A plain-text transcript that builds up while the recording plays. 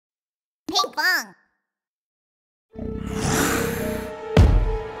Pinkfong.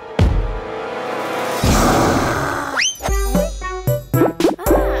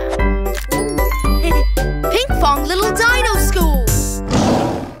 Pinkfong Little Dino School.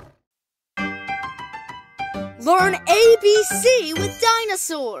 Learn ABC with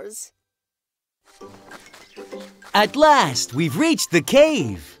dinosaurs. At last, we've reached the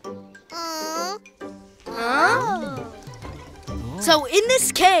cave. So in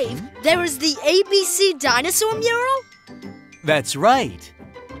this cave, there is the ABC dinosaur mural? That's right.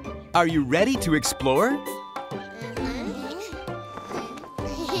 Are you ready to explore?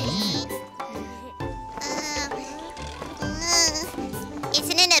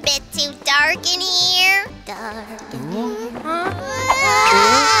 Isn't it a bit too dark in here? I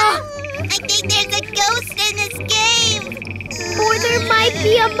think there's a ghost in this cave. Or there might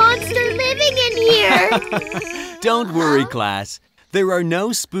be a monster living in here. Don't worry, class. There are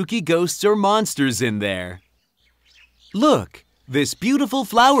no spooky ghosts or monsters in there. Look, this beautiful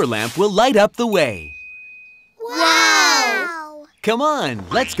flower lamp will light up the way. Wow! Come on,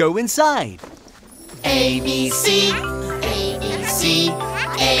 let's go inside. ABC, ABC,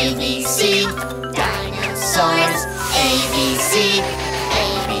 ABC, dinosaurs. ABC,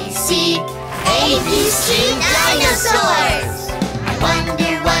 ABC, ABC, dinosaurs. I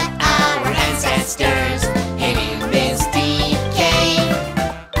wonder what our ancestors hid in this deep cave.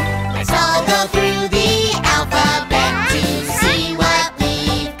 Let's all go through the alphabet to see what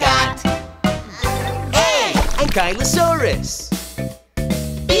we've got. A. Ankylosaurus.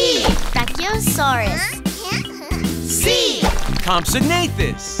 B. Brachiosaurus. C.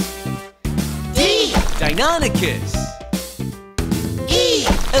 Compsognathus. D. Deinonychus. E.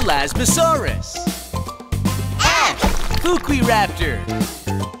 Elasmosaurus. F. Fukuiraptor.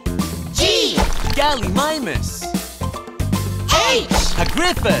 G. Gallimimus. H.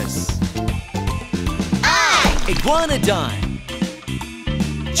 Hagryphus. I. Iguanodon.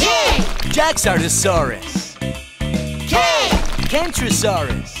 J. Jaxartosaurus. K.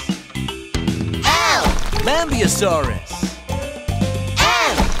 Kentrosaurus. L. Lambeosaurus.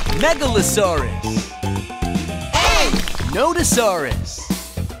 M. Megalosaurus. N. Nodosaurus.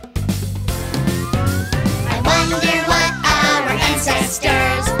 I wonder what our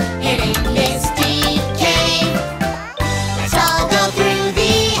ancestors hid in this deep cave. Let's all go through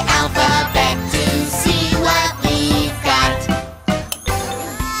the alphabet to see what we've got.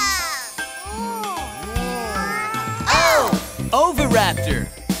 O. Oviraptor.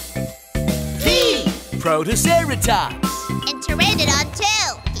 V. Protoceratops. And Pteranodon too.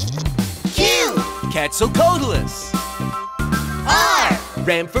 Q. Quetzalcoatlus. R.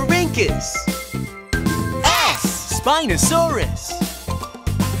 Rhamphorhynchus. S. Spinosaurus.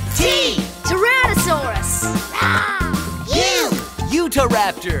 T. Tyrannosaurus. U.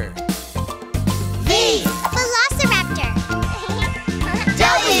 Utahraptor. V. Velociraptor.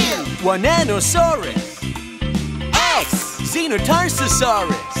 W. Deinonychus. X.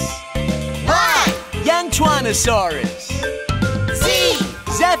 Xenotarsosaurus. Y. Trevor. Z.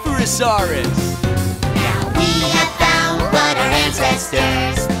 Zephyrosaurus. Now we have found what our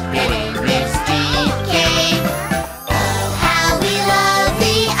ancestors hid in this deep cave. Oh, how we love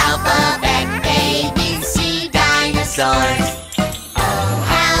the alphabet, A, B, C, dinosaurs. Oh,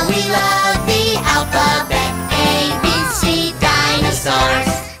 how we love the alphabet, A, B, C, dinosaurs.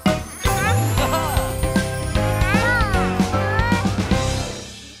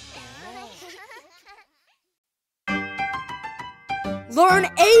 Learn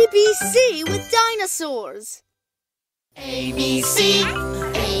ABC with dinosaurs. ABC,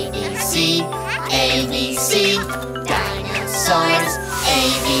 ABC, ABC, dinosaurs.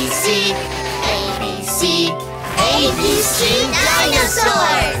 ABC, ABC, ABC,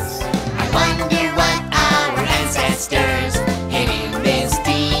 dinosaurs. I wonder what our ancestors hid in this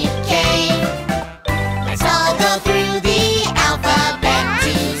deep cave. Let's all go through the alphabet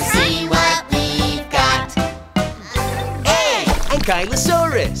to see what we've got. A.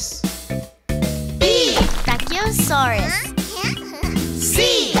 Ankylosaurus. B. Brachiosaurus.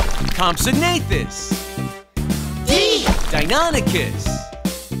 C. Compsognathus. D. Deinonychus.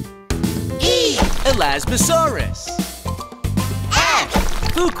 E. Elasmosaurus. F.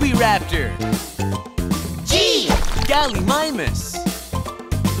 Fukuiraptor. G. Gallimimus.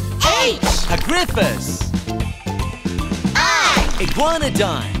 H. Hagryphus. I.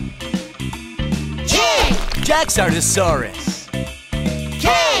 Iguanodon. J. Jaxartosaurus. K.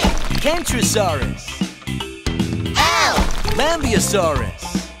 Kentrosaurus. L. Lambeosaurus.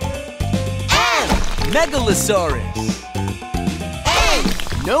 M. Megalosaurus. N.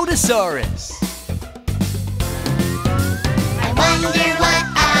 Nodosaurus. I wonder what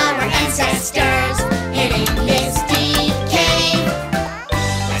our ancestors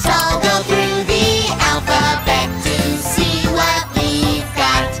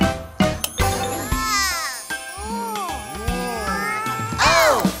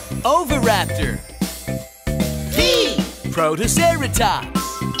Oviraptor. V. Protoceratops.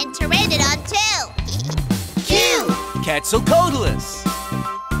 And Pteranodon too. Q. Quetzalcoatlus.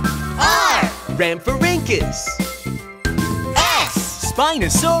 R. Rhamphorhynchus. S.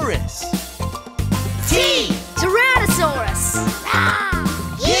 Spinosaurus. T. Tyrannosaurus.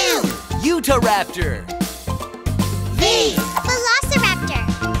 U. Utahraptor. V. Velociraptor.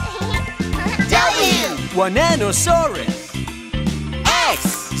 W. Dinosaurus. X.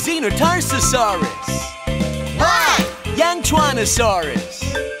 Xenotarsosaurus. Y. Iguanodon.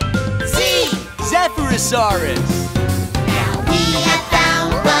 Z. Zephyrosaurus. Now we have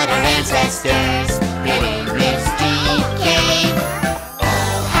found what our ancestors hid in this deep cave.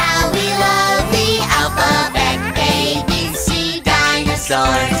 Oh, how we love the alphabet A, B, C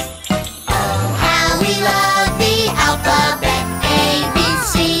dinosaurs. Oh, how we love the alphabet A, B,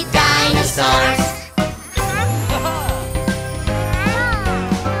 C dinosaurs.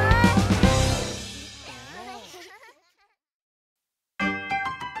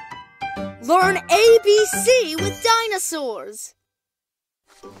 Learn ABC with dinosaurs.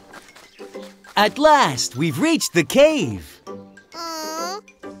 At last, we've reached the cave. Huh?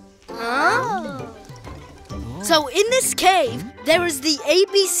 So in this cave, there is the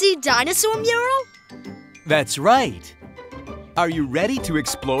ABC dinosaur mural? That's right. Are you ready to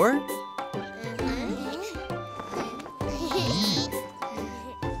explore?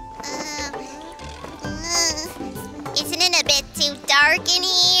 Isn't it a bit too dark in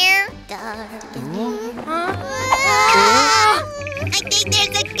here? I think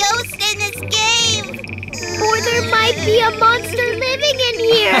there's a ghost in this cave. Or there might be a monster living in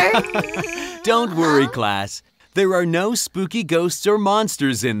here. Don't worry, class. There are no spooky ghosts or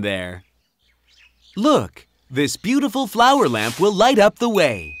monsters in there. Look, this beautiful flower lamp will light up the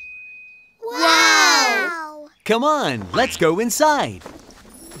way. Wow! Come on, let's go inside.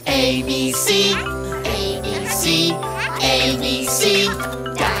 A, B, C, A, B, C, A, B, C,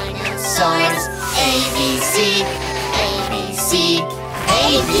 dinosaurs. A, B, C, A, B, C,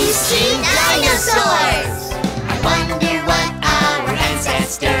 A, B, C, dinosaurs. I wonder what our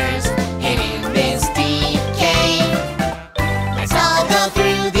ancestors hid in this deep cave. Let's all go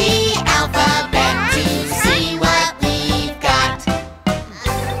through the alphabet to see what we've got.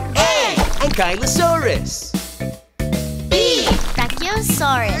 A. Ankylosaurus. B.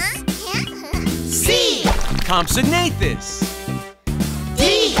 Brachiosaurus. C. Compsognathus.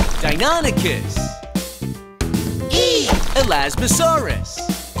 D. Deinonychus. E. Elasmosaurus.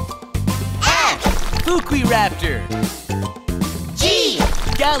 F. Fukuiraptor. G.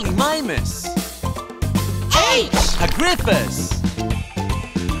 Gallimimus. H. Hagryphus.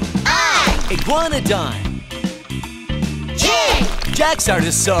 I. Iguanodon. J.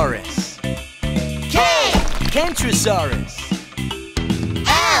 Jaxartosaurus. K. Kentrosaurus.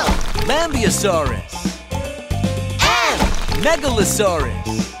 L. Lambeosaurus. M. Megalosaurus.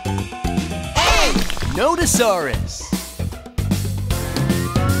 N. Nodosaurus.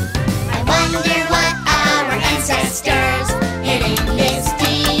 I wonder what our ancestors hid in this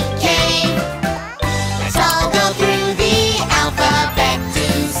deep cave. Let's all go through the alphabet to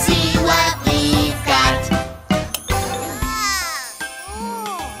see what we've got.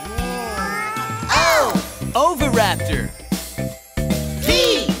 O. Oviraptor. V.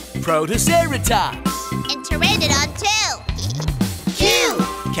 Protoceratops. And Pteranodon too. Q.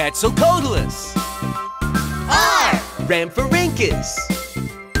 Quetzalcoatlus. R. Rhamphorhynchus.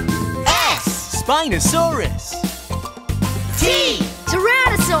 S. Spinosaurus. T.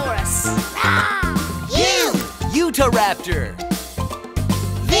 Tyrannosaurus. U. Utahraptor.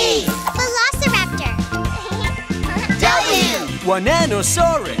 V. Velociraptor. W.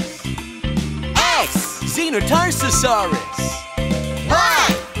 Dinosaurus. X. Xenotarsosaurus. Y.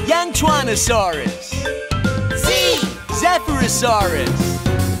 Iguanodon. Z. Zephyrosaurus.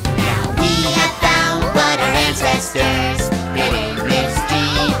 Now we have found what our ancestors hid in this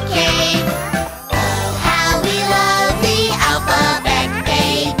deep cave. Oh, how we love the alphabet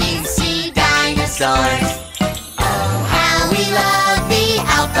A, B, C dinosaurs. Oh, how we love the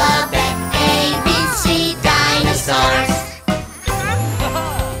alphabet A, B, C dinosaurs.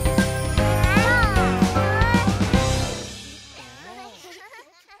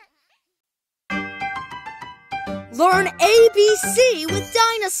 Learn ABC with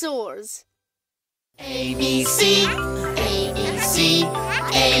dinosaurs. A, B, C, A, B, C,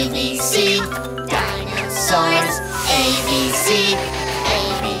 A, B, C, dinosaurs. A, B, C, A,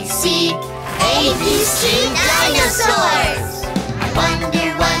 B, C, A, B, C, dinosaurs. I wonder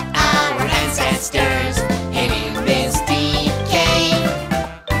what our ancestors hid in this deep cave.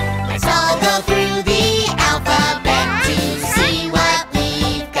 Let's all go through the alphabet to see what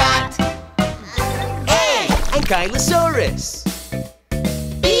we've got. Ankylosaurus.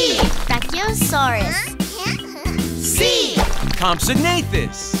 B. Brachiosaurus. C.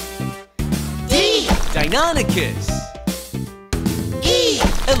 Compsognathus. D. Deinonychus. E.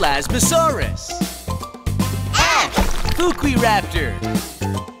 Elasmosaurus. F. Fukuiraptor.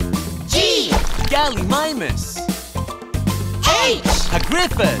 G. Gallimimus. H.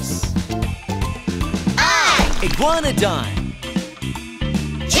 Hagryphus. I. Iguanodon.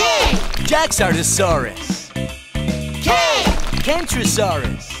 J. Jaxartosaurus. K.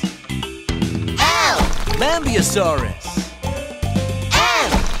 Kentrosaurus. L. Lambeosaurus.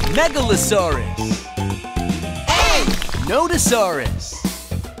 M. Megalosaurus. N. Nodosaurus.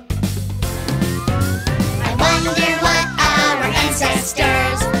 I wonder what our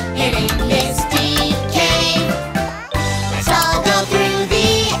ancestors hid in this deep cave. Let's all go through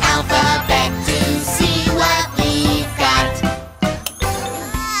the alphabet to see what we've got.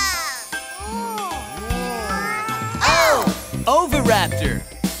 O. Oviraptor.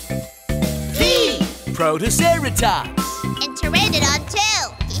 V. Protoceratops. And Pteranodon too.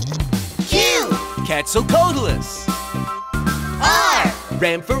 Q. Quetzalcoatlus. R.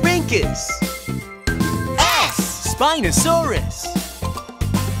 Rhamphorhynchus. S. Spinosaurus.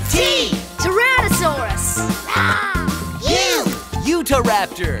 T. Tyrannosaurus. U.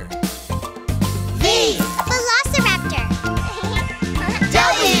 Utahraptor. V. Velociraptor.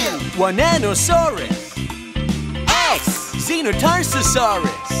 W. Dinosaurus. X.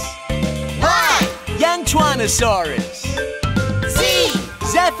 Xenotarsosaurus. Y. Trevor. Z.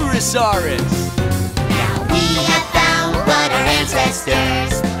 Zephyrosaurus. Now we have found what our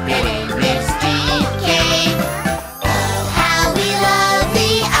ancestors hid in this deep cave. Oh, how we love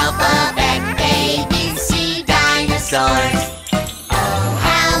the alphabet A, B, C dinosaurs. Oh,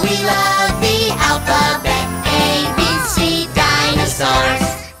 how we love the alphabet A, B, C dinosaurs.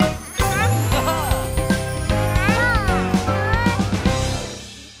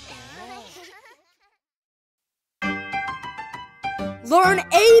 Learn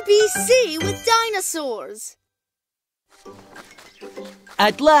ABC with dinosaurs.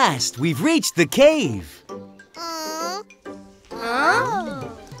 At last, we've reached the cave.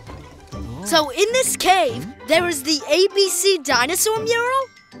 So in this cave, there is the ABC dinosaur mural?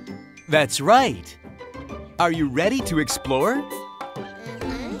 That's right. Are you ready to explore?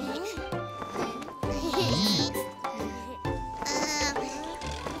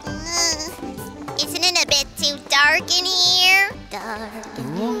 Isn't it a bit too dark in here? I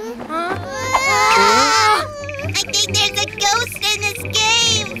think there's a ghost in this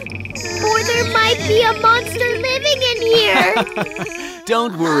cave. Or there might be a monster living in here.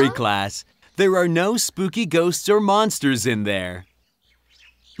 Don't worry, class. There are no spooky ghosts or monsters in there.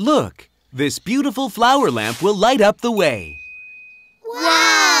 Look, this beautiful flower lamp will light up the way.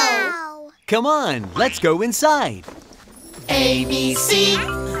 Wow! Come on, let's go inside. A, B, C,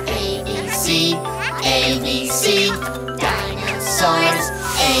 A, B, C, A, B, C, dinosaurs.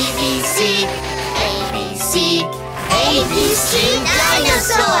 A, B, C, A, B, C, A, B, C,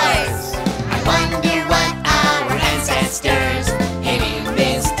 dinosaurs. I wonder what our ancestors hid in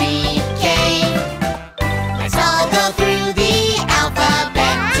this deep cave. Let's all go through the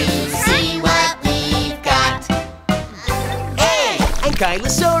alphabet to see what we've got. A.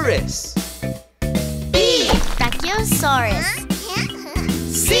 Ankylosaurus. B. Brachiosaurus.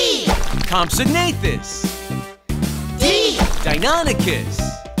 C. Compsognathus. D. Deinonychus.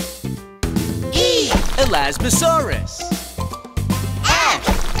 E. Elasmosaurus. F.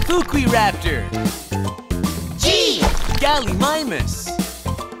 Fukuiraptor. G. Gallimimus.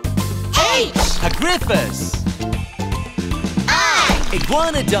 H. Hagryphus. I.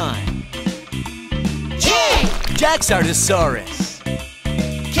 Iguanodon. J. Jaxartosaurus.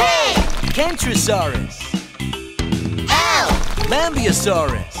 K. Kentrosaurus. L.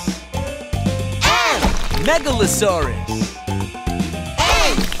 Lambeosaurus. M. Megalosaurus.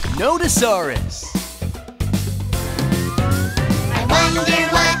 N. Nodosaurus. I wonder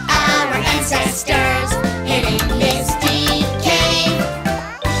what our ancestors hid in this deep cave.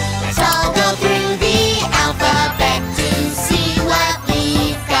 Let's all go through the alphabet to see what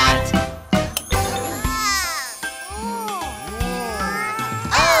we've got.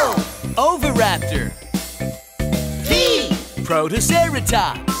 O. Oviraptor. V.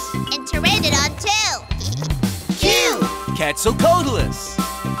 Protoceratops. And Pteranodon too. Q. Quetzalcoatlus.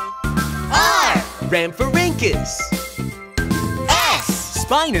 R. Rhamphorhynchus. S.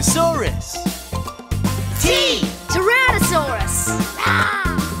 Spinosaurus. T. Tyrannosaurus.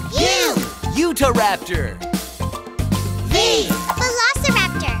 U. Utahraptor. V.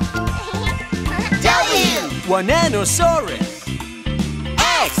 Velociraptor. W. Dinosaurus.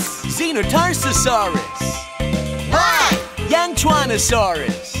 X. Xenotarsosaurus.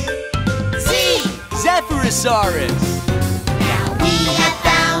 Trevanosaurus. Z. Zephyrosaurus. Now we have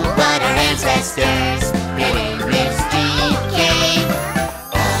found what our ancestors hid in this deep cave.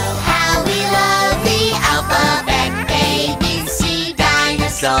 Oh, how we love the alphabet ABC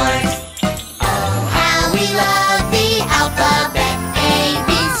dinosaurs. Oh, how we love the alphabet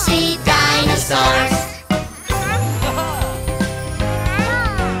ABC dinosaurs.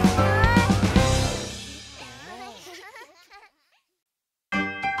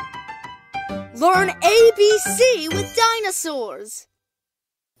 Learn ABC with dinosaurs.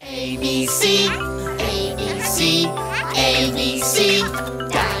 ABC, ABC, ABC,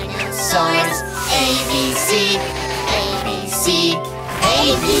 dinosaurs. ABC, ABC,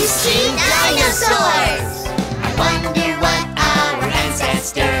 ABC, dinosaurs. I wonder what our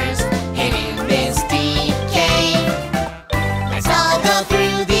ancestors hid in this deep cave. Let's all go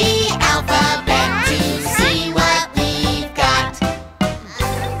through the alphabet to see what we've got.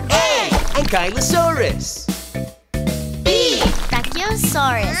 A. Ankylosaurus. B.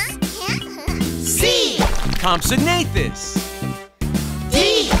 Brachiosaurus. C. Compsognathus. D.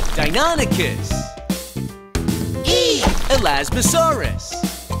 Deinonychus. E. Elasmosaurus.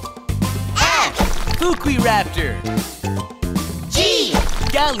 F. Fukuiraptor. G.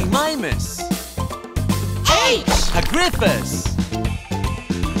 Gallimimus. H. Hagryphus.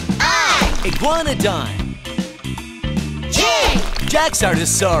 I. Iguanodon. J.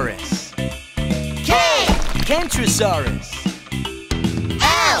 Jaxartosaurus. K. Kentrosaurus.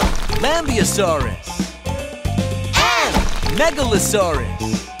 L. Lambeosaurus. M.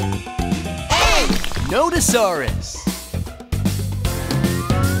 Megalosaurus. N. Nodosaurus.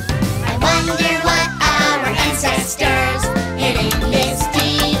 I wonder what our ancestors hid in this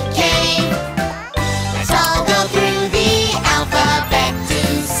deep cave. Let's all go through the alphabet to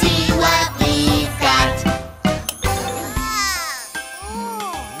see what we've got.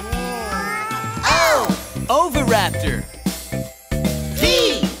 O. Oviraptor. P.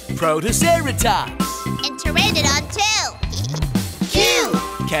 Protoceratops. And Pteranodon too. Q.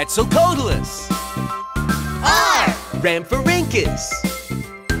 Quetzalcoatlus. R. Rhamphorhynchus.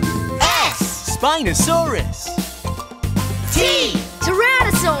 S. Spinosaurus. T.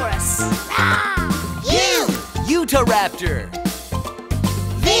 Tyrannosaurus. U. Utahraptor.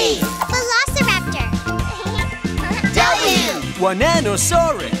 V. Velociraptor. W.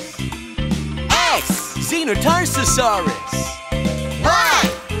 Dinosaurus. X. Xenotarsosaurus. Y.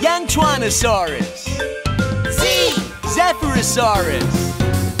 Trevanosaurus. Z. Zephyrosaurus.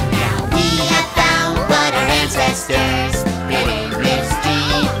 Now we have found what our ancestors hid in this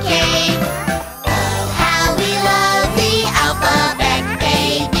deep cave. Oh, how we love the alphabet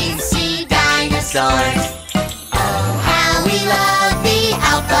ABC dinosaurs. Oh, how we love the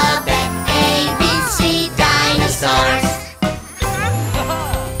alphabet ABC dinosaurs.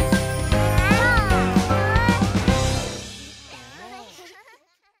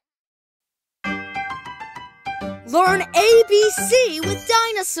 Learn ABC with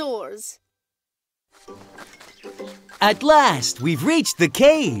dinosaurs. At last, we've reached the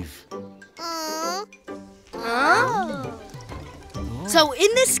cave. Huh? So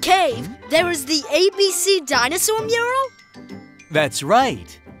in this cave, there is the ABC dinosaur mural? That's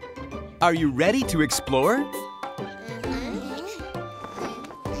right. Are you ready to explore?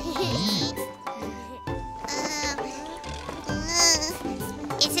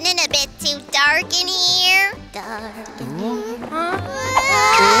 Isn't it a bit too dark in here? I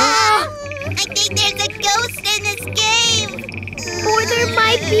think there's a ghost in this cave. Or there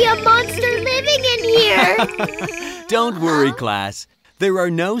might be a monster living in here. Don't worry, class. There are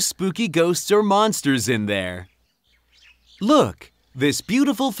no spooky ghosts or monsters in there. Look, this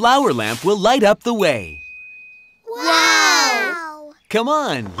beautiful flower lamp will light up the way. Wow! Come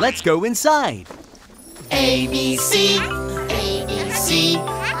on, let's go inside. ABC, ABC,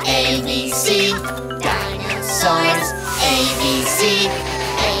 ABC, dinosaurs. ABC,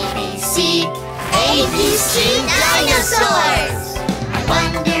 ABC, ABC, dinosaurs. I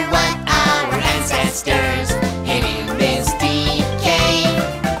wonder what our ancestors hid in this deep cave.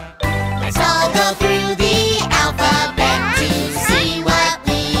 Let's all go through the alphabet to see what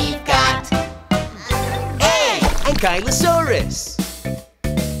we've got. A. Ankylosaurus.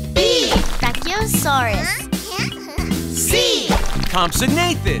 B. Brachiosaurus. C.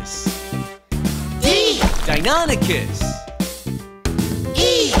 Compsognathus. D. Deinonychus.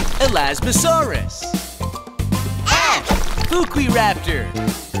 E. Elasmosaurus. F. Fukuiraptor.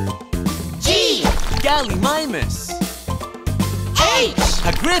 G. Gallimimus. H.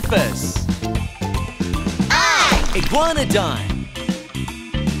 Hagryphus. I. Iguanodon.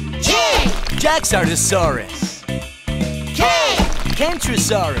 J. Jaxartosaurus. K.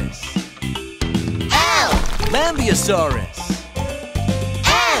 Kentrosaurus. L. Lambeosaurus.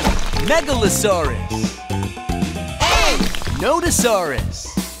 M. Megalosaurus. N. Nodosaurus.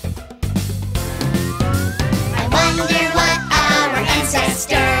 I wonder what our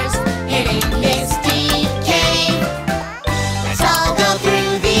ancestors hid in this deep cave. Let's all go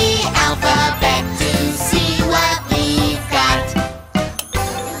through the alphabet to see what we've got.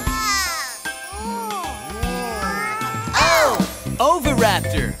 O.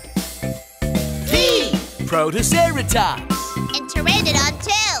 Oviraptor. V. Protoceratops. And Pteranodon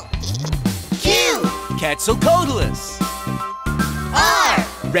too. Q. Quetzalcoatlus. R.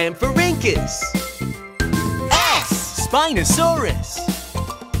 Rhamphorhynchus. S. Spinosaurus.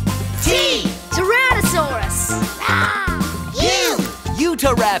 T. Tyrannosaurus. U.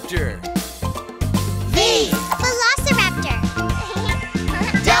 Utahraptor. V. Velociraptor.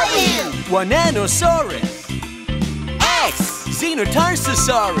 W. Iguanodon. X.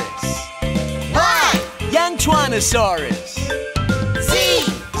 Xenotarsosaurus. Y. Dinosaurus. Z.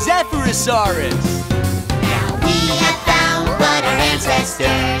 Zephyrsaurus. Now we have found what our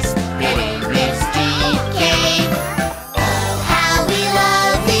ancestors hid in this deep cave. Oh, how we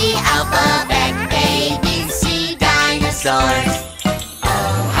love the alphabet A, B, C, dinosaurs.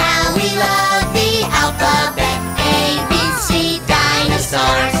 Oh, how we love the alphabet A, B, C,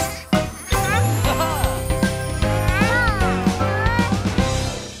 dinosaurs.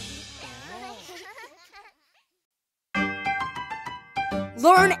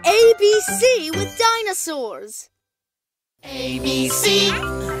 Learn ABC with dinosaurs. A, B, C,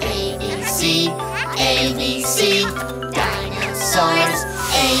 A, B, C, A, B, C, dinosaurs.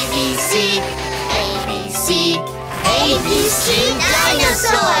 A, B, C, A, B, C, A, B, C,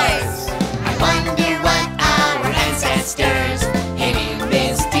 dinosaurs. I wonder what our ancestors hid in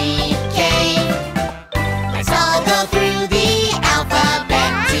this deep cave. Let's all go through the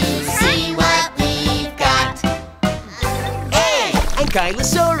alphabet to see what we've got. A.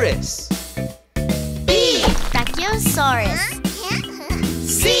 Ankylosaurus. B. Brachiosaurus.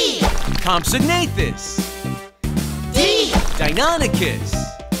 C. Compsognathus. D. Deinonychus.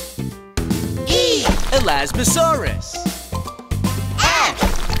 E. Elasmosaurus. F.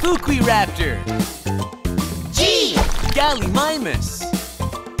 Fukuiraptor. G. Gallimimus.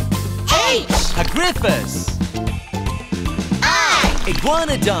 H. Hagryphus. I.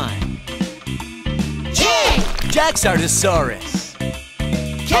 Iguanodon. J. Jaxartosaurus.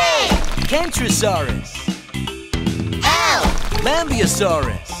 K. Kentrosaurus. L.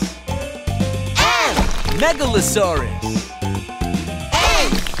 Lambeosaurus. M. Megalosaurus.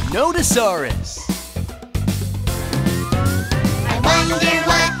 N. Nodosaurus. I wonder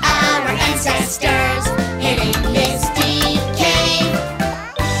what our ancestors hid in this deep cave.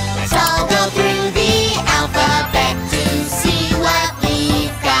 Let's all go through the alphabet to see what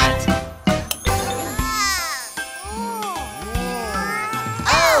we've got.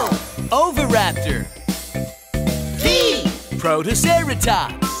 O. Oviraptor. V.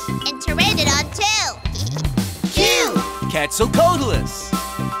 Protoceratops. And Pteranodon too. Q. Quetzalcoatlus.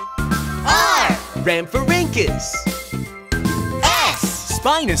 R. Rhamphorhynchus. S.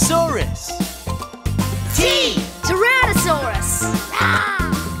 Spinosaurus. T. Tyrannosaurus.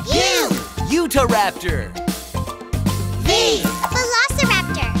 U. Utahraptor. V.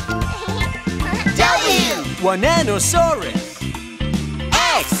 Velociraptor. W. Dinosaurus.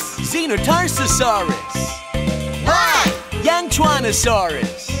 X. Xenotarsosaurus. Y.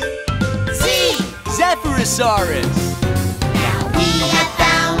 Dinosaurus. Z. Zephyrsaurus. Now we have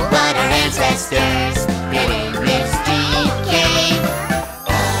found what our ancestors hid in this deep cave.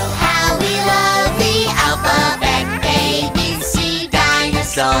 Oh, how we love the alphabet A, B, C,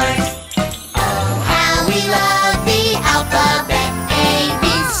 dinosaurs. Oh, how we love the alphabet A, B,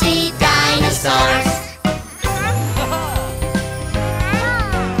 C, dinosaurs.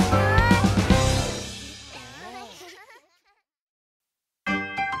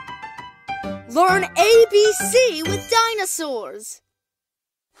 Learn ABC with dinosaurs.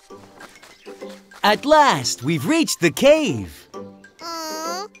 At last, we've reached the cave.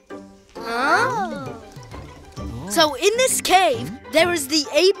 Huh? So in this cave, there is the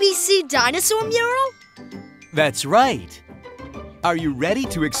ABC dinosaur mural? That's right. Are you ready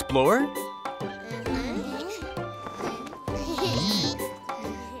to explore?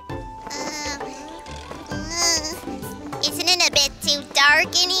 Isn't it a bit too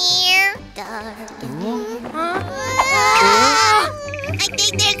dark in here? I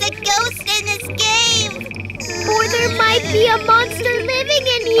think there's a ghost in this cave. Or there might be a monster living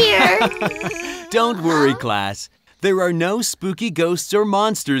in here. Don't worry, class. There are no spooky ghosts or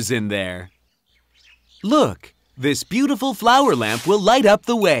monsters in there. Look, This beautiful flower lamp will light up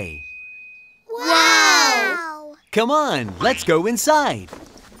the way. Wow! Come on, let's go inside.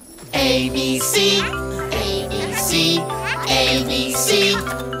 A, B, C, A, B, C, A, B, C,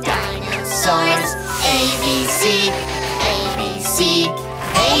 dinosaurs. A, B, C, A, B, C,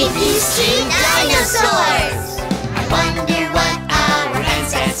 A, B, C, dinosaurs. I wonder what our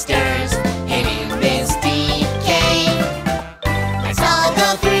ancestors hid in this deep cave. Let's all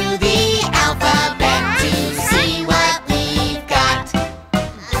go through the alphabet to see what we've got.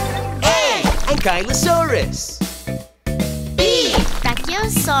 A, Ankylosaurus. B,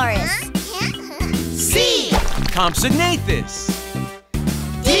 Brachiosaurus. C, Compsognathus.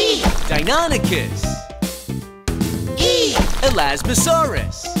 D, Deinonychus. E,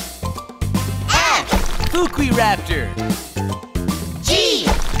 Elasmosaurus. F, Fukuiraptor. G,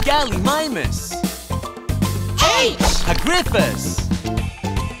 Gallimimus. H, Hagryphus.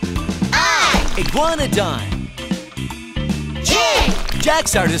 I, Iguanodon. J,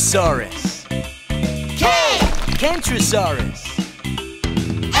 Jaxartosaurus. K, Kentrosaurus.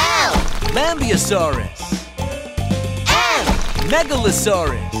 L, Lambeosaurus. M,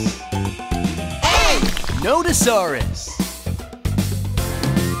 Megalosaurus. N. Nodosaurus.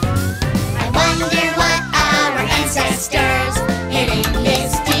 I wonder what our ancestors hid in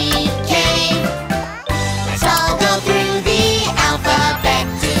this deep cave. Let's all go through the alphabet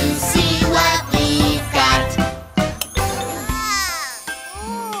to see what we've got.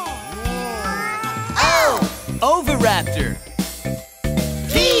 O, Oviraptor.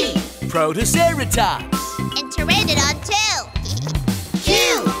 V, Protoceratops. And Pteranodon too. Q,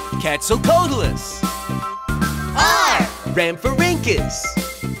 Quetzalcoatlus. R, Rhamphorhynchus.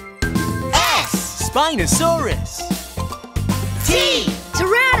 S, Spinosaurus. T,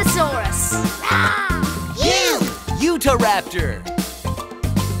 Tyrannosaurus. U, Utahraptor.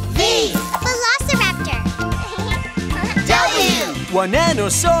 Velociraptor. V, W,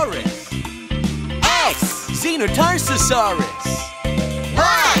 Dinosaurus. X, Xenotarsosaurus.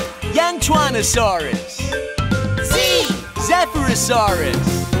 Y, Trevor. Z. Zephyrosaurus.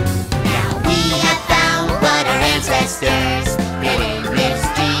 Now we have found what our ancestors hid in this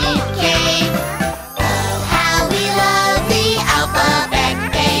deep cave. Oh, how we love the alphabet,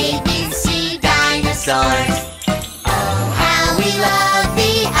 A, B, C, dinosaurs. Oh, how we love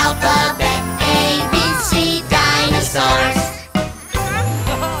the alphabet, A, B, C, dinosaurs.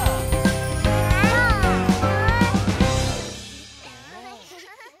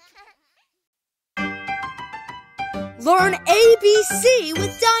 Learn ABC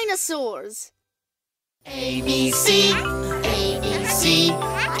with dinosaurs. A, B, C, A, B, C,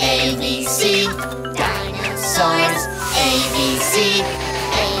 A, B, C, dinosaurs. A, B, C, A,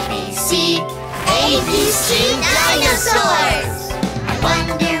 B, C, A, B, C, dinosaurs. I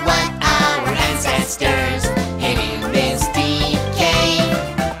wonder what our ancestors hid in this deep cave.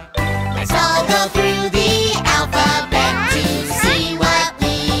 Let's all go through the alphabet to see what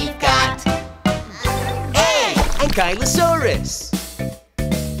we've got. A, Ankylosaurus.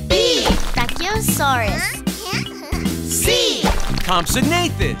 B, Brachiosaurus. C,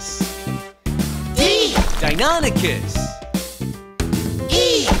 Compsognathus. D, Deinonychus.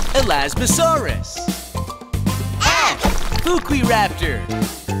 E, Elasmosaurus. F, Fukuiraptor.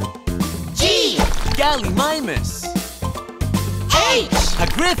 G, Gallimimus. H,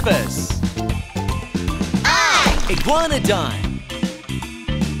 Hagryphus. I, Iguanodon.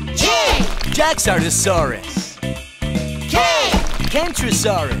 J, Jaxartosaurus. K,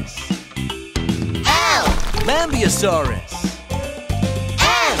 Kentrosaurus. L, Lambeosaurus.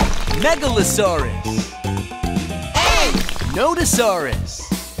 M, Megalosaurus. N. Nodosaurus.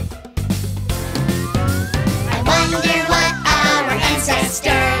 I wonder what our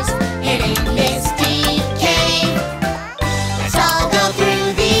ancestors hid in this deep cave. Let's all go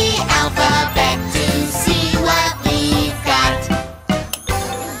through the alphabet to see what we've got.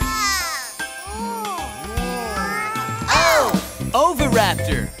 O,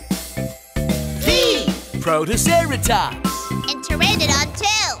 Oviraptor. V, Protoceratops. And Pteranodon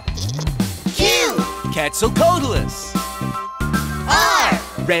too. Q, Quetzalcoatlus. R,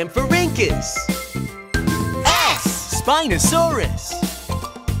 Rhamphorhynchus. S, Spinosaurus.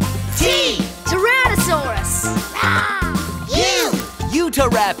 T, Tyrannosaurus. U,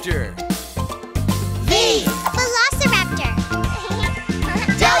 Utahraptor. Velociraptor.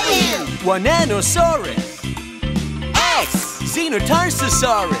 V, W, Dinosaurus. X,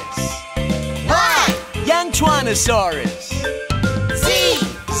 Xenotarsosaurus. Y, Trevor. Z.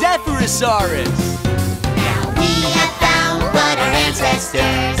 Zephyrosaurus. Now we have found what our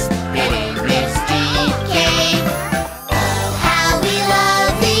ancestors hid in this deep cave. Oh, how we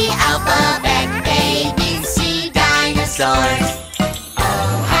love the alphabet, A, B, C, Dinosaurs.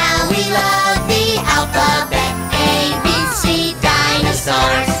 Oh, how we love the alphabet, ABC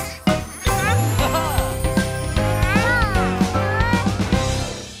Dinosaurs.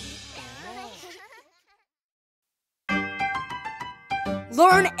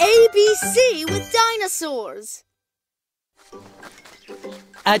 Learn ABC with dinosaurs.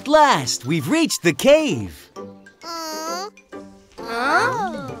 At last, we've reached the cave.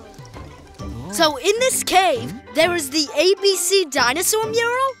 So in this cave, there is the ABC dinosaur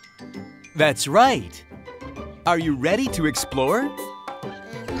mural? That's right. Are you ready to explore?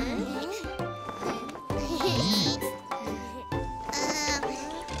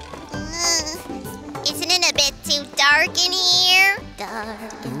 Isn't it a bit too dark in here? I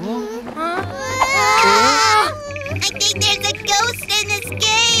think there's a ghost in this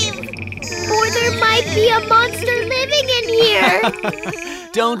cave. Or there might be a monster living in here.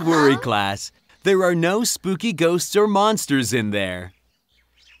 Don't worry, class. There are no spooky ghosts or monsters in there.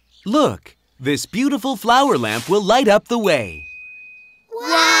 Look, this beautiful flower lamp will light up the way.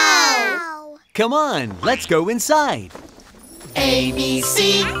 Wow! Come on, let's go inside.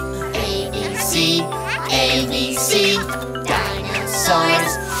 ABC, ABC, ABC,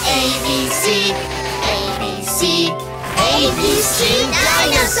 Dinosaurs. ABC, ABC, ABC,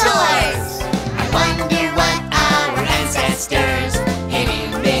 Dinosaurs. I wonder what our ancestors hid in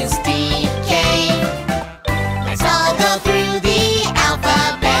this deep cave. Let's all go through the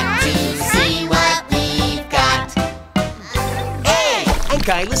alphabet to see what we've got. A,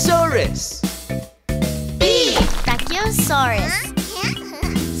 Ankylosaurus. B, Brachiosaurus.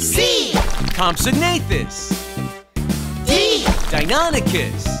 C, Compsognathus. D,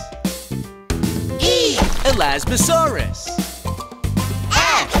 Deinonychus. E, Elasmosaurus.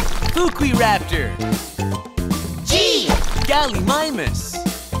 F, Fukuiraptor. G, Gallimimus.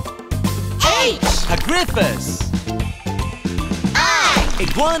 H, Hagryphus. I,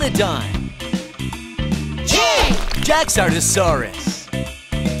 Iguanodon. J, Jaxartosaurus.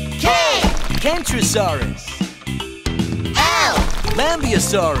 K, Kentrosaurus. L,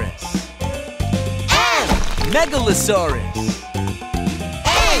 Lambeosaurus. M, Megalosaurus.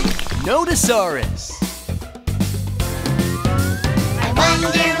 N. Nodosaurus. I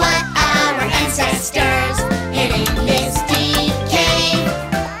wonder what our ancestors hid in this deep cave.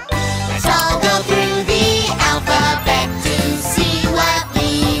 Let's all go through the alphabet to see what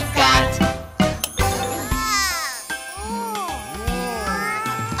we've got.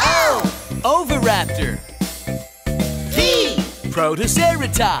 O, Oviraptor. V,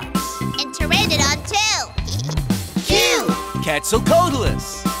 Protoceratops. And Pteranodon too. Q, Quetzalcoatlus.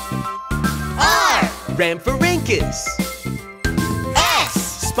 R, Rhamphorhynchus. S,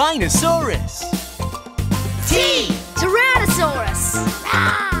 Spinosaurus. T, Tyrannosaurus.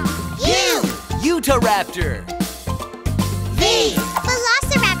 U, Utahraptor. V,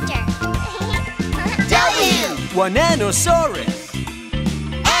 Velociraptor. W, Dinosaurus.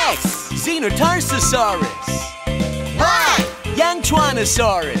 X, Xenotarsosaurus. Y,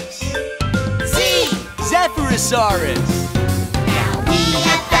 Trevor. Z. Zephyrosaurus. Now we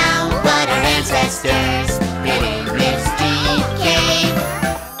have found what our ancestors hid in this deep cave.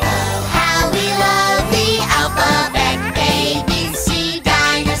 Oh, how we love the alphabet, ABC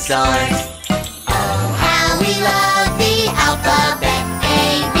Dinosaurs. Oh, how we love the alphabet,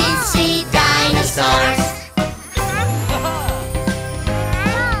 ABC Dinosaurs.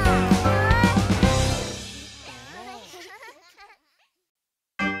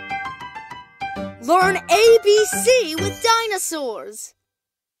 Learn ABC with dinosaurs.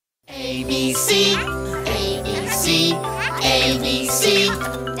 ABC, ABC, ABC,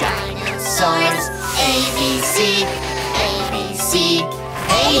 Dinosaurs. ABC, ABC,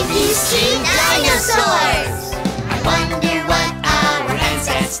 ABC, Dinosaurs. I wonder what our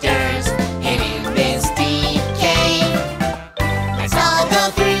ancestors hid in this deep cave. Let's all go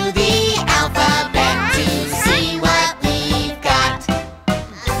through the alphabet to see what we've got.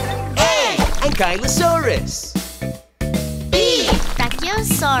 A, Ankylosaurus. B,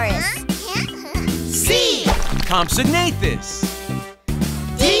 Brachiosaurus. C, Compsognathus.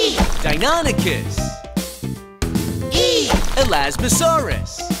 D, Deinonychus. E,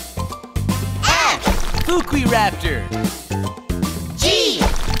 Elasmosaurus. F, Fukuiraptor. G,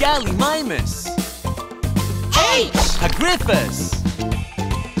 Gallimimus. H, Hagryphus.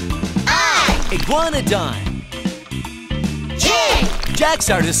 I, Iguanodon. J,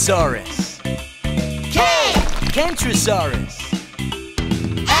 Jaxartosaurus. K, Kentrosaurus.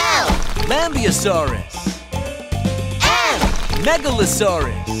 L, Lambeosaurus. M,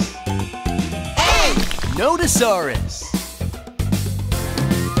 Megalosaurus. N. Nodosaurus.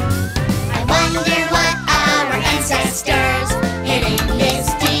 I wonder what our ancestors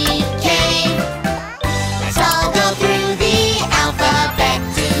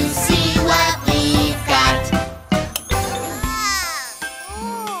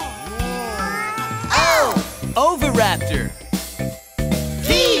Oviraptor.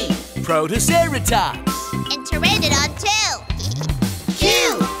 V. Protoceratops. And Pteranodon too. Q.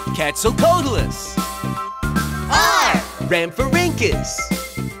 Quetzalcoatlus. R. Rhamphorhynchus.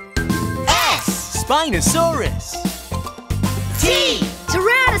 S. Spinosaurus. T.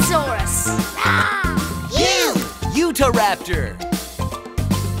 Tyrannosaurus. U. Utahraptor.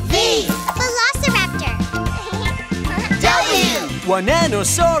 V. Velociraptor. W.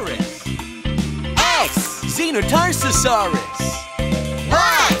 Iguanodon. X. Xenotarsosaurus.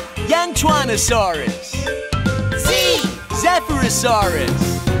 Y. Dinosaurus. Z. Zephyrsaurus.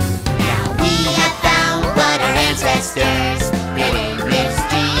 Now we have found what our ancestors hid in this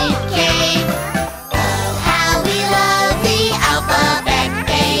deep cave. Oh, how we love the alphabet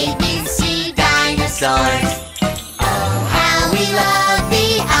A, B, C dinosaurs. Oh, how we love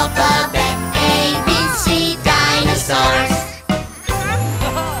the alphabet A, B, C dinosaurs.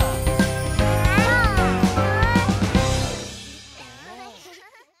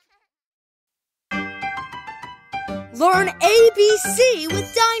 Learn ABC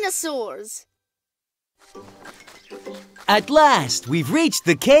with dinosaurs. At last, we've reached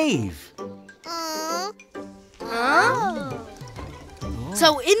the cave.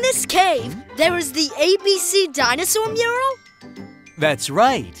 So in this cave, there is the ABC dinosaur mural? That's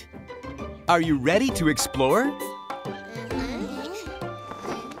right. Are you ready to explore?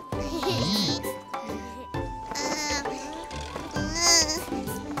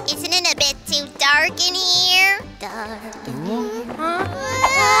 Isn't it a bit too dark in here? I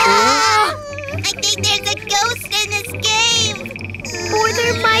think there's a ghost in this cave. Or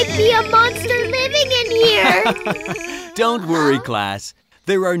there might be a monster living in here. Don't worry, class.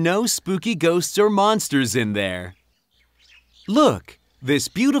 There are no spooky ghosts or monsters in there. Look, this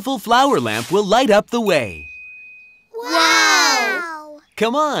beautiful flower lamp will light up the way. Wow!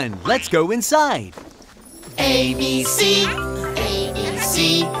 Come on, let's go inside. A, B, C, A, B,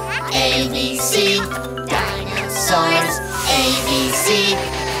 C, A, B, C, dinosaurs. A, B, C, A,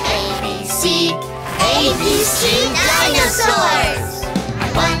 B, C, A, B, C, dinosaurs. I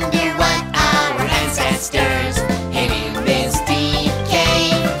wonder what our ancestors hid in this deep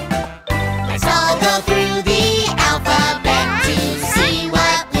cave. Let's all go through the alphabet to see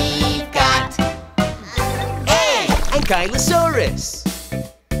what we've got. A, Ankylosaurus.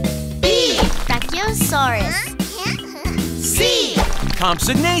 B, Brachiosaurus. C,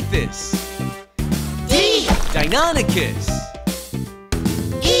 Compsognathus. D, Deinonychus.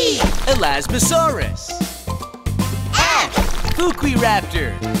 E, Elasmosaurus. F,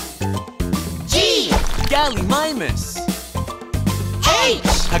 Fukuiraptor. G, Gallimimus. H,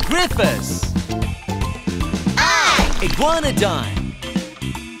 Hagryphus. I, Iguanodon.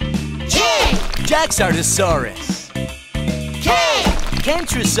 J, Jaxartosaurus. K,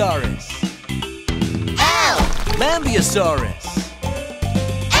 Kentrosaurus. L, Lambeosaurus.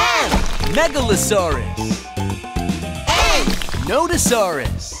 M, Megalosaurus. N.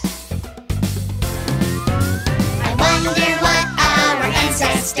 Nodosaurus. I wonder what our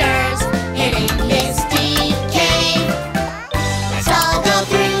ancestors hid in this deep cave. Let's all go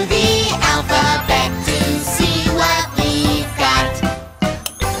through the alphabet to see what we've got.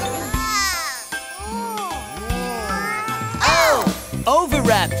 O,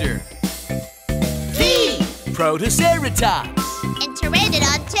 Oviraptor. V, Protoceratops. And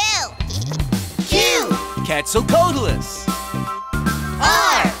Pteranodon too. Q, Quetzalcoatlus.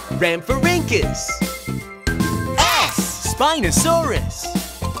 R, Rhamphorhynchus. S, Spinosaurus.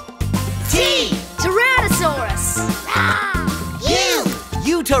 T, Tyrannosaurus. U,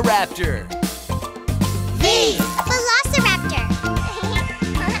 Utahraptor. V, Velociraptor.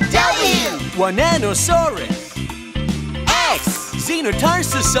 W, Iguanodon. X,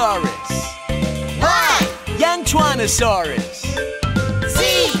 Xenotarsosaurus. Y, Deinonychus. Z.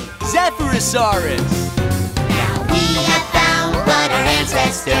 Zephyrsaurus. Now we have found what our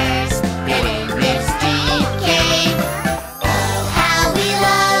ancestors hid in this deep cave. Oh, how we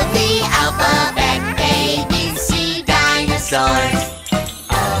love the alphabet A, B, C dinosaurs.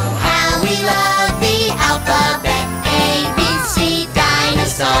 Oh, how we love the alphabet A, B, C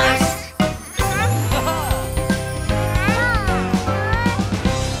dinosaurs.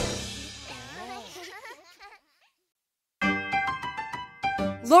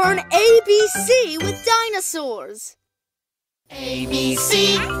 Learn ABC with dinosaurs. A, B,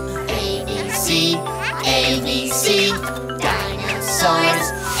 C, A, B, C, A, B, C,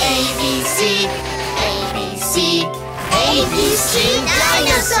 dinosaurs. A, B, C, A, B, C, A, B, C,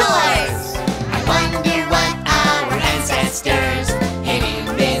 dinosaurs. I wonder what our ancestors hid in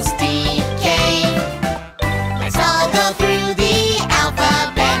this deep cave. Let's all go through the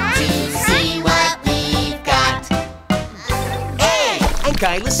alphabet to see what we've got.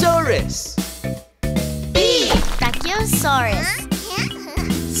 Ankylosaurus. B. Brachiosaurus.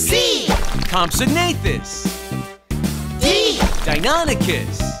 C. Compsognathus. D.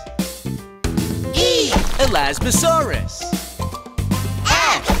 Deinonychus. E. Elasmosaurus.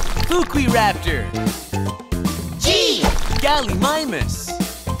 F. Fukuiraptor. G. Gallimimus.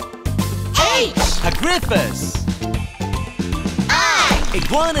 H. Hagryphus. I.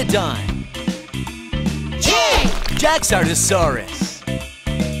 Iguanodon. J. Jaxartosaurus.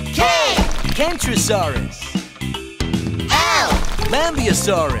 K. Kentrosaurus. L.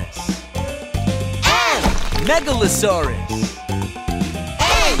 Lambeosaurus. M. Megalosaurus.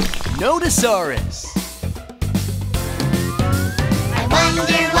 N. Nodosaurus. I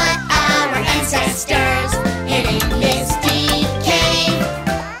wonder what our ancestors hid in this deep cave.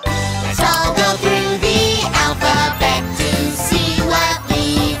 Let's all go through the alphabet to see what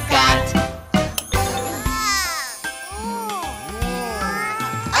we've got.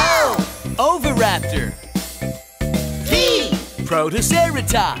 O. Oviraptor. P.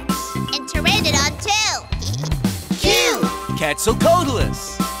 Protoceratops. And Pteranodon too. Q. Quetzalcoatlus.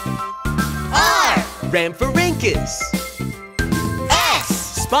 R. Rhamphorhynchus.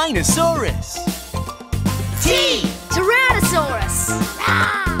 S. Spinosaurus. T. Tyrannosaurus.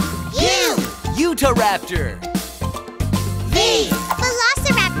 U. Utahraptor. V.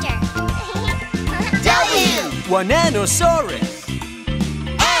 Velociraptor. W. Dinosaurus.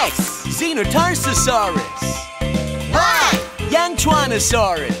 X. Xenotarsosaurus. Y.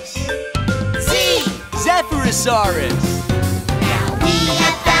 Trevor. Z. Zephyrosaurus. Now we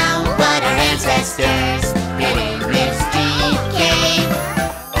have found what our ancestors hid in this deep cave.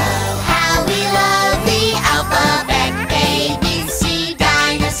 Oh, how we love the alphabet A, B, C,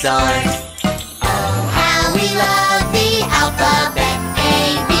 dinosaurs. Oh, how we love the alphabet A,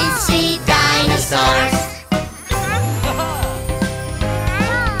 B, C, dinosaurs.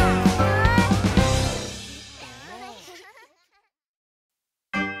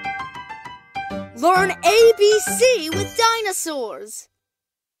 Learn ABC with dinosaurs.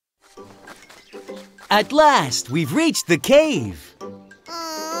 At last, we've reached the cave.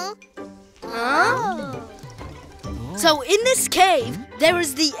 Huh? So in this cave, there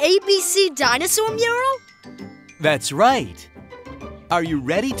is the ABC dinosaur mural? That's right. Are you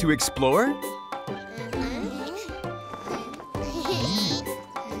ready to explore?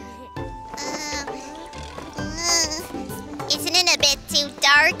 Isn't it a bit too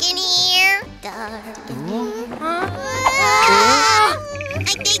dark in here? I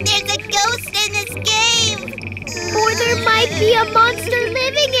think there's a ghost in this cave. Or there might be a monster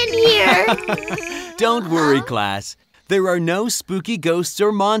living in here. Don't worry, class. There are no spooky ghosts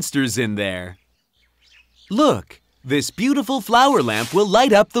or monsters in there. Look, this beautiful flower lamp will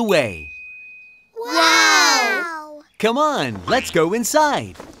light up the way. Wow! Come on, let's go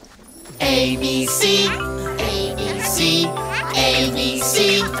inside. A, B, C, A, B, C, A, B,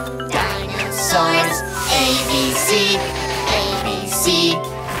 C, dinosaurs. A, B, C, A, B, C,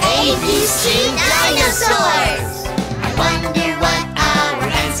 A, B, C, dinosaurs. I wonder what our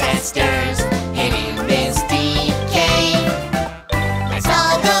ancestors hid in this deep cave. Let's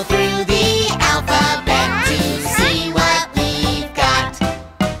all go through the alphabet to see what we've got.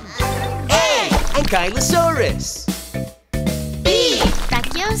 A. Ankylosaurus. B.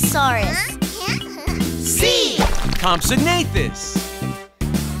 Brachiosaurus. C. Compsognathus.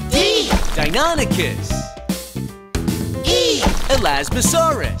 D. Deinonychus. E.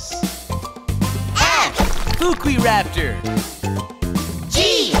 Elasmosaurus. F. Fukuiraptor.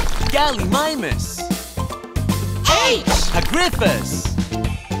 G. Gallimimus. H. Hagryphus.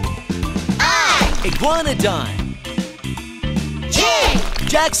 I. Iguanodon. J.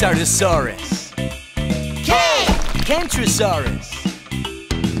 Jaxartosaurus. K. Kentrosaurus.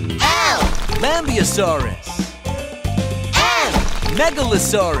 L. Lambeosaurus. M.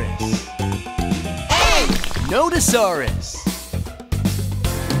 Megalosaurus. N. Nodosaurus.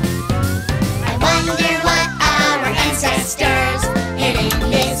 I wonder what our ancestors hid in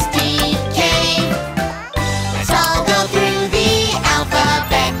this deep cave. Let's all go through the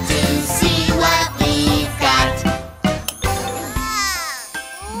alphabet to see what we've got.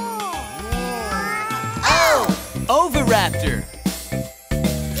 O. Oviraptor.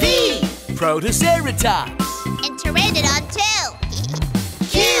 P. Protoceratops. And Pteranodon too.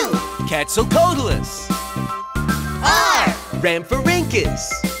 Q. Quetzalcoatlus. R. Rhamphorhynchus.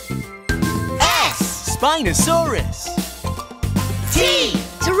 S. Spinosaurus. T.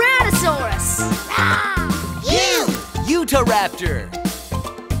 Tyrannosaurus. U. Utahraptor.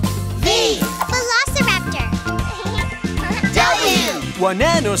 V. Velociraptor. W.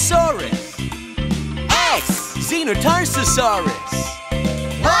 Dinosaurus. X. Xenotarsosaurus.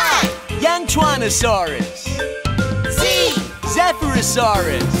 Trevor, Z!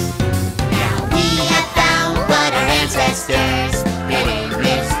 Zephyrosaurus, Now we have found what our ancestors hid in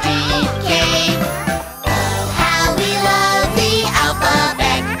this deep cave. Oh, how we love the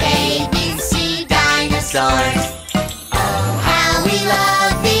alphabet A, B, C dinosaurs. Oh, how we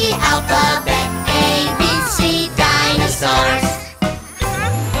love the alphabet A, B, C dinosaurs.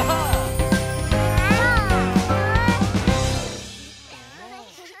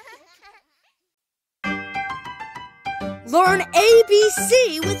 Learn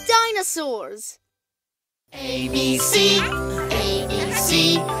ABC with dinosaurs. A, B, C, A, B,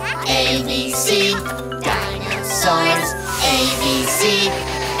 C, A, B, C, dinosaurs. A, B, C, A,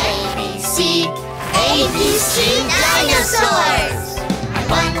 B, C, A, B, C, dinosaurs. I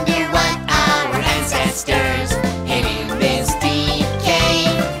wonder what our ancestors hid in this deep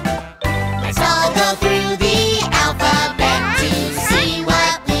cave. Let's all go through the alphabet to see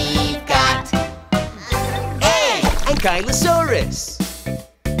what we've got. A, Ankylosaurus,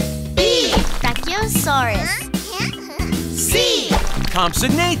 B, Brachiosaurus. C,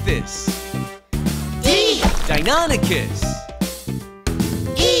 Compsognathus, D, Deinonychus,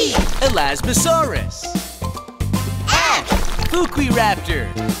 E, Elasmosaurus, F, Fukuiraptor,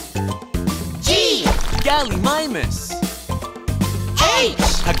 G, Gallimimus, H,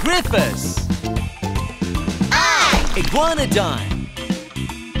 Hagryphus, I, Iguanodon,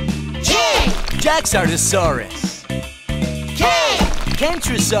 J, Jaxartosaurus, K,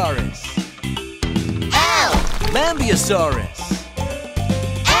 Kentrosaurus, L, Lambeosaurus,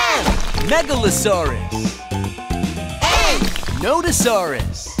 M, Megalosaurus, N.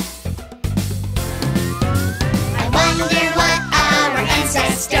 Nodosaurus, I wonder what our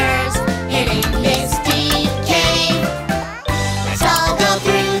ancestors hid in this deep cave. Let's all go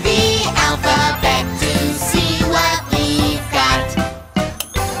through the alphabet to see what we've got.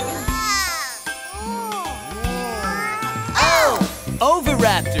 O,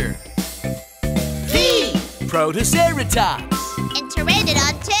 Oviraptor, V, Protoceratops, And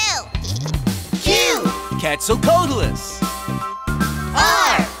Pteranodon too. Q, Quetzalcoatlus,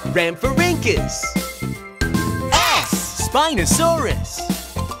 R, Rhamphorhynchus, S, Spinosaurus,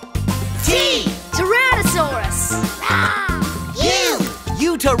 T, Tyrannosaurus. U,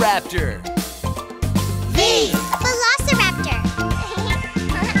 Utahraptor, V. Velociraptor.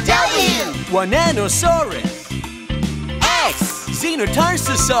 W, Dinosaurus, X,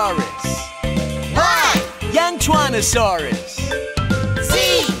 Xenotarsosaurus, Y, Trevor, Z.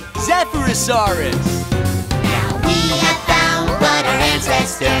 Zephyrosaurus, Now we have found what our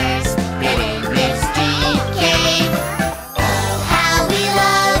ancestors hid in this deep cave. Oh, how we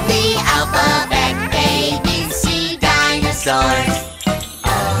love the alphabet A, B, C dinosaurs.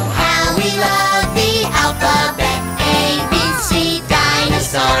 Oh, how we love the alphabet A, B, C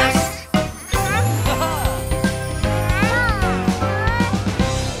dinosaurs.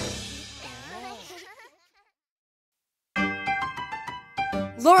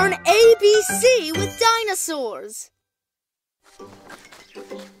 Learn ABC with dinosaurs.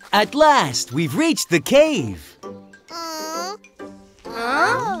 At last, we've reached the cave.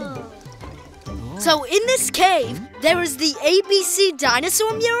 So in this cave, there is the ABC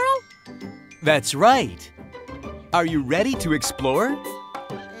dinosaur mural? That's right. Are you ready to explore?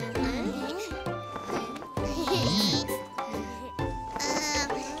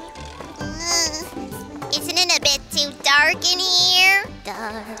 Isn't it a bit too dark in here?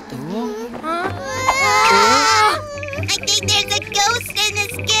 I think there's a ghost in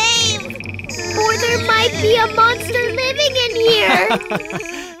this cave. Or there might be a monster living in here.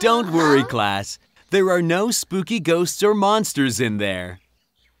 Don't worry, class. There are no spooky ghosts or monsters in there.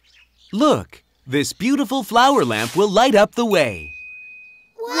 Look, this beautiful flower lamp will light up the way.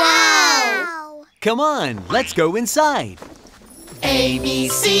 Wow! Come on, let's go inside. A, B,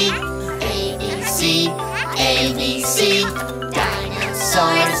 C, A, B, C, A, B, C,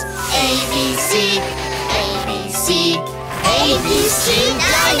 dinosaurs. A, B, C, A, B, C, A, B, C,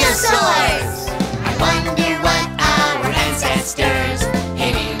 dinosaurs. I wonder what our ancestors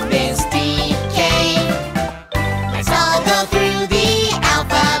hid in this deep cave. Let's all go through the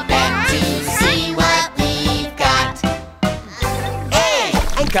alphabet to see what we've got. A,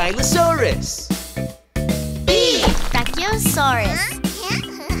 Ankylosaurus, B, Brachiosaurus.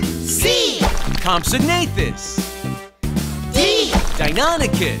 C, Compsognathus, D,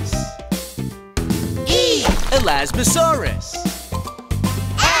 Deinonychus, E, Elasmosaurus,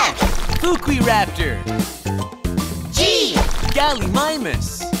 F, Fukuiraptor, G,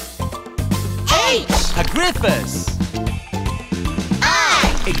 Gallimimus, H, Hagryphus, I,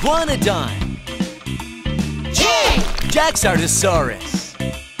 Iguanodon, J, Jaxartosaurus,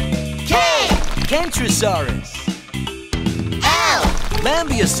 K, K. Kentrosaurus. L.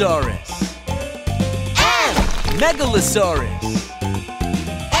 Lambeosaurus. M. Megalosaurus.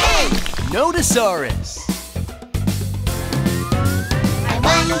 N. Nodosaurus. I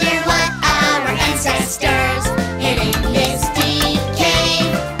wonder what our ancestors hid in this deep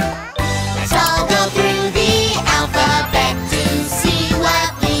cave. Let's all go through the alphabet to see what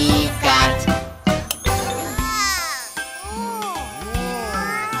we've got.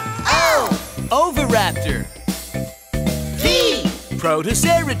 O. Oviraptor. V.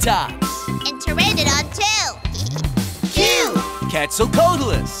 Protoceratops. And Pteranodon too. Q.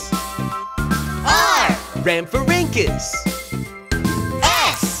 Quetzalcoatlus. R. Rhamphorhynchus.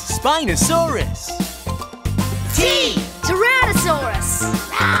 S. Spinosaurus. T. Tyrannosaurus.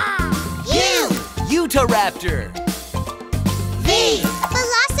 U. Utahraptor. V.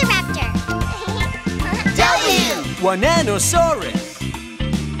 Velociraptor. W. Dinosaurus.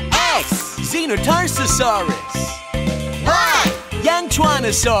 X. Xenotarsosaurus. Y.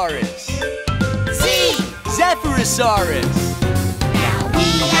 Iguanodon. Z. Zephyrsaurus. Now we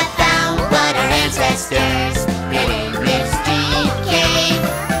have found what our ancestors hid in this deep cave.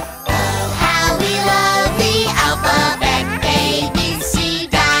 Oh, how we love the alphabet, A, B, C,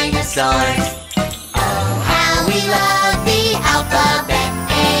 dinosaurs. Oh, how we love the alphabet,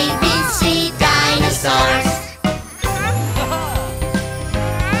 A, B, C, dinosaurs.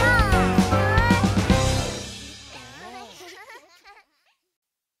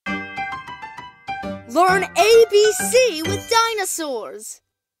 Learn ABC with dinosaurs.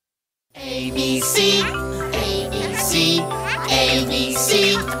 A, B, C, A, B, C, A, B,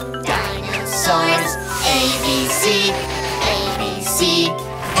 C, dinosaurs. A, B, C, A, B, C,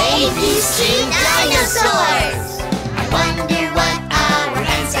 A, B, C, dinosaurs. I wonder what our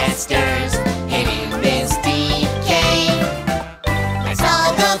ancestors hid in this deep cave. Let's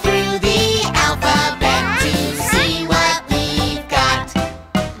all go through the alphabet to see what we've got.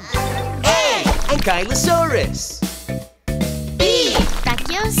 A. Ankylosaurus. B.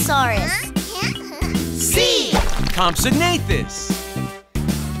 Brachiosaurus. C. Compsognathus.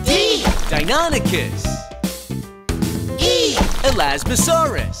 D. Deinonychus. E.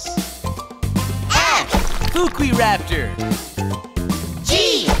 Elasmosaurus. F. Fukuiraptor. G.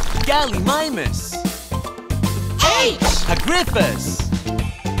 Gallimimus. H. Hagryphus.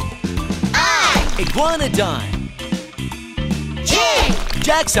 I. Iguanodon. J.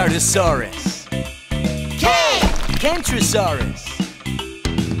 Jaxartosaurus. K. Kentrosaurus.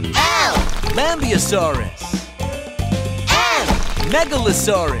 L. Lambeosaurus. M.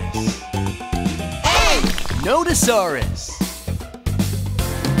 Megalosaurus. N. Nodosaurus.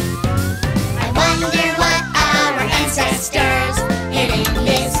 I wonder what our ancestors hid in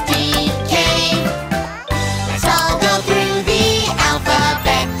this deep cave. Let's all go through the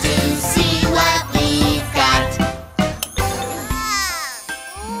alphabet to see what we've got.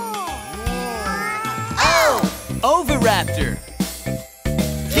 O. Oviraptor.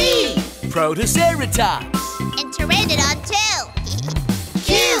 V. Protoceratops. And Pteranodon too.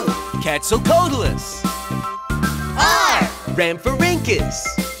 Q. Quetzalcoatlus. R. Rhamphorhynchus.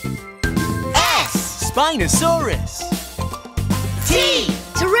 S. Spinosaurus. T.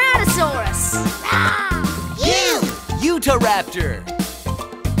 Tyrannosaurus. U. Utahraptor.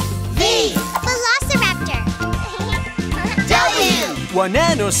 V. Velociraptor. W.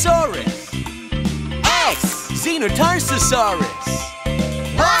 Dinosaurus. X. Xenotarsosaurus.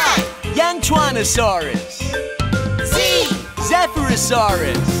 Y. Iguanodon. Z.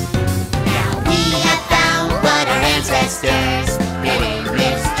 Zephyrsaurus. Now we have found what our ancestors hid in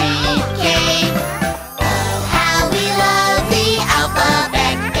this deep cave. Oh, how we love the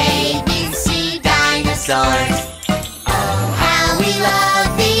alphabet, A, B, C, dinosaurs. Oh, how we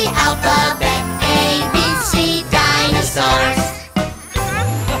love the alphabet, A, B, C, dinosaurs.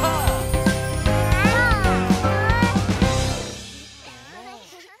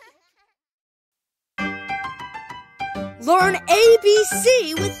 Learn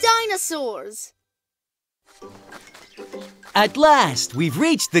ABC with dinosaurs. At last, we've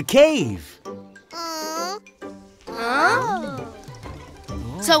reached the cave.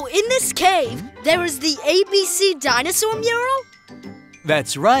 So in this cave, there is the ABC dinosaur mural?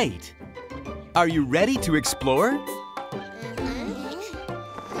 That's right. Are you ready to explore?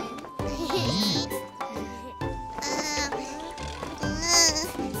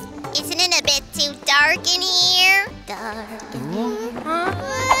 Isn't it a bit too dark in here? I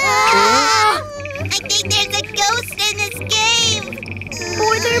think there's a ghost in this cave.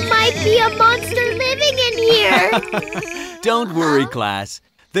 Or there might be a monster living in here. Don't worry, class.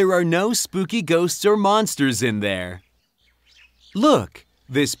 There are no spooky ghosts or monsters in there. Look,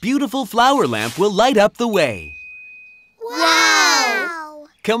 This beautiful flower lamp will light up the way. Wow!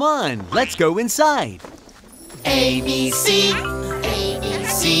 Come on, let's go inside. A, B, C, A, B,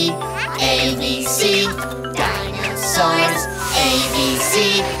 C, A, B, C, dinosaurs. A, B,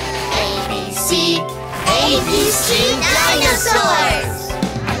 C, A, B, C, A, B, C, dinosaurs.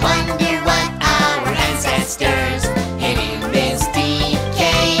 I wonder what our ancestors hid in this deep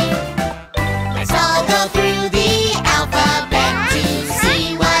cave. Let's all go through the alphabet to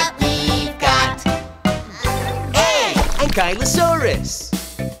see what we've got. A, Ankylosaurus.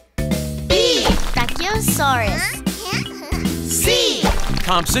 B, Brachiosaurus. C,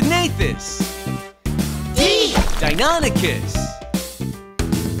 Compsognathus. D, Deinonychus.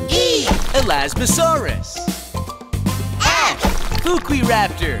 E, Elasmosaurus. F,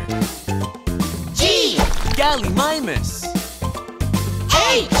 Fukuiraptor. G, Gallimimus.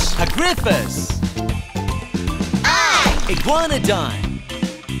 H, Hagryphus. I, Iguanodon.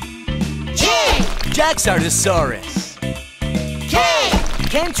 J, Jaxartosaurus. K,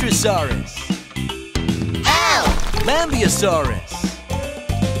 Kentrosaurus. L, Lambeosaurus.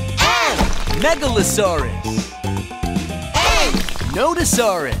 M, Megalosaurus. N.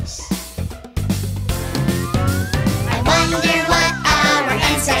 Nodosaurus. I wonder what our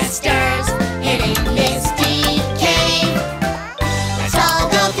ancestors hid in this deep cave. Let's all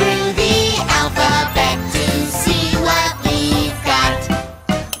go through the alphabet to see what we've got.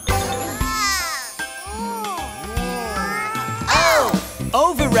 O,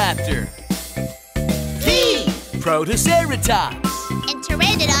 Oviraptor. V, Protoceratops. And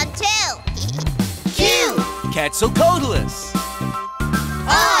Pteranodon too. Q, Quetzalcoatlus.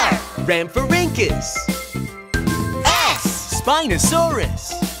 R, Rhamphorhynchus. S,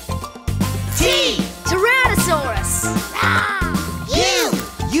 Spinosaurus. T, Tyrannosaurus. U,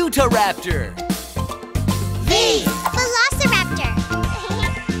 Utahraptor. V. Velociraptor.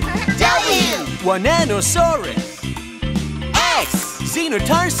 W, Dinosaurus. X,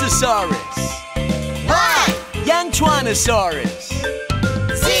 Xenotarsosaurus. Y, Trevor.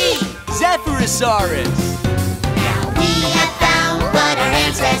 Z. Zephyrosaurus. Now we have found what our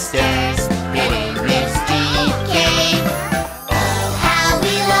ancestors hid in this deep cave. Oh, how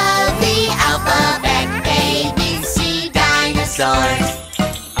we love the alphabet, A, B, C, dinosaurs.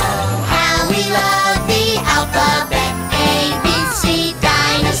 Oh, how we love the alphabet, A, B, C,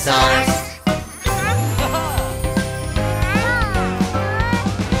 dinosaurs.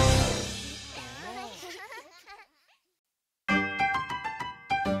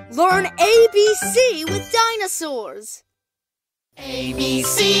 Learn ABC with dinosaurs. A, B,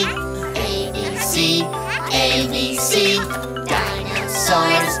 C, A, B, C, A, B, C,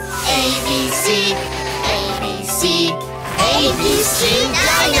 dinosaurs. A, B, C, A, B, C, A, B, C,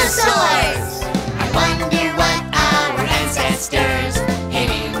 dinosaurs. I wonder what our ancestors hid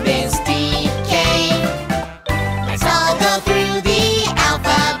in this deep cave. Let's all go through the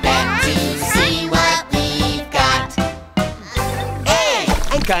alphabet to see what we've got. A,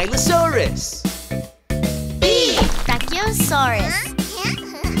 Ankylosaurus. B, Brachiosaurus.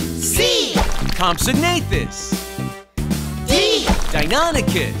 C, Compsognathus. D,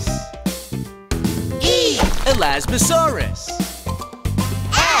 Deinonychus. E, Elasmosaurus.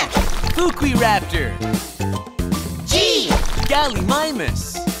 F, Fukuiraptor. G,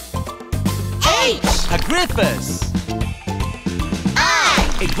 Gallimimus. H, Hagryphus. I,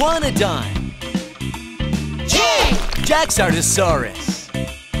 Iguanodon. J, Jaxartosaurus.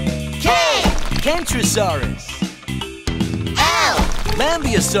 K, Kentrosaurus. L,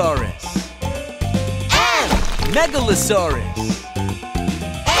 Lambeosaurus. M, Megalosaurus.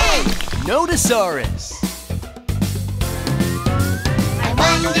 N. Nodosaurus. I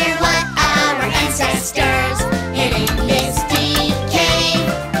wonder what our ancestors hid in this deep cave.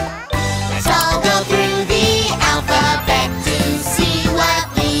 Let's all go through the alphabet to see what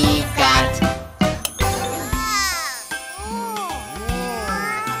we've got.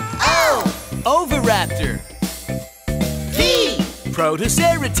 O, Oviraptor. V,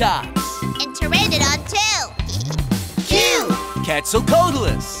 Protoceratops. And Pteranodon too. Q,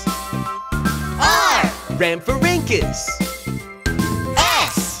 Quetzalcoatlus. R, Rhamphorhynchus.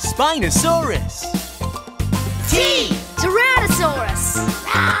 S, Spinosaurus. T, Tyrannosaurus.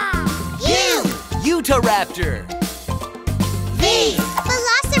 U, Utahraptor. V.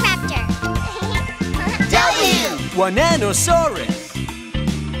 Velociraptor. W, Dinosaurus.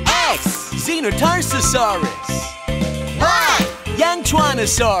 X, Xenotarsosaurus. Y,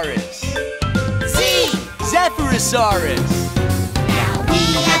 Trevor. Z. Zephyrosaurus. Now we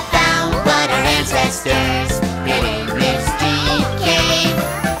have found what our ancestors hid in this deep cave.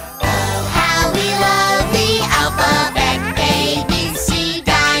 Oh, how we love the alphabet, A, B, C,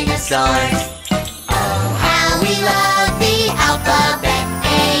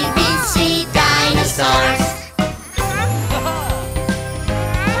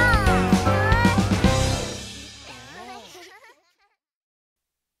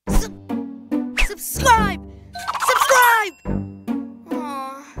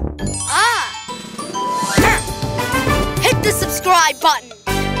 subscribe button.